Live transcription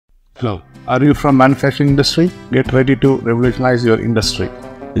Hello, are you from manufacturing industry? Get ready to revolutionize your industry.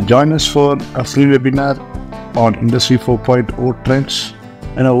 Join us for a free webinar on Industry 4.0 trends.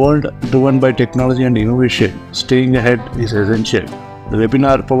 In a world driven by technology and innovation, staying ahead is essential. The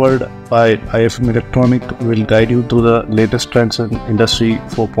webinar powered by IFM Electronic will guide you through the latest trends in Industry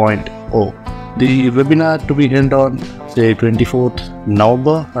 4.0. The webinar to be held on 24th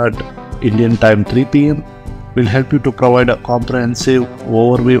November at Indian time 3 p.m. will help you to provide a comprehensive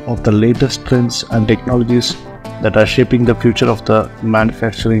overview of the latest trends and technologies that are shaping the future of the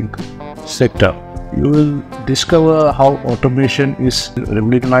manufacturing sector. You will discover how automation is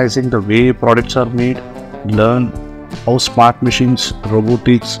revolutionizing the way products are made, learn how smart machines,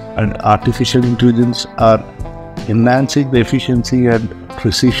 robotics, and artificial intelligence are enhancing the efficiency and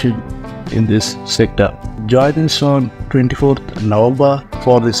precision in this sector. Join us on 24th November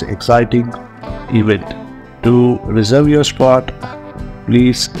for this exciting event. To reserve your spot,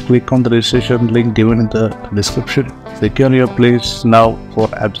 please click on the registration link given in the description. Secure your place now for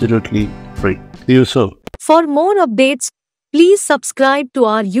absolutely free. See you soon. For more updates, please subscribe to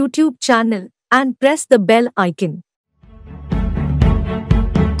our YouTube channel and press the bell icon.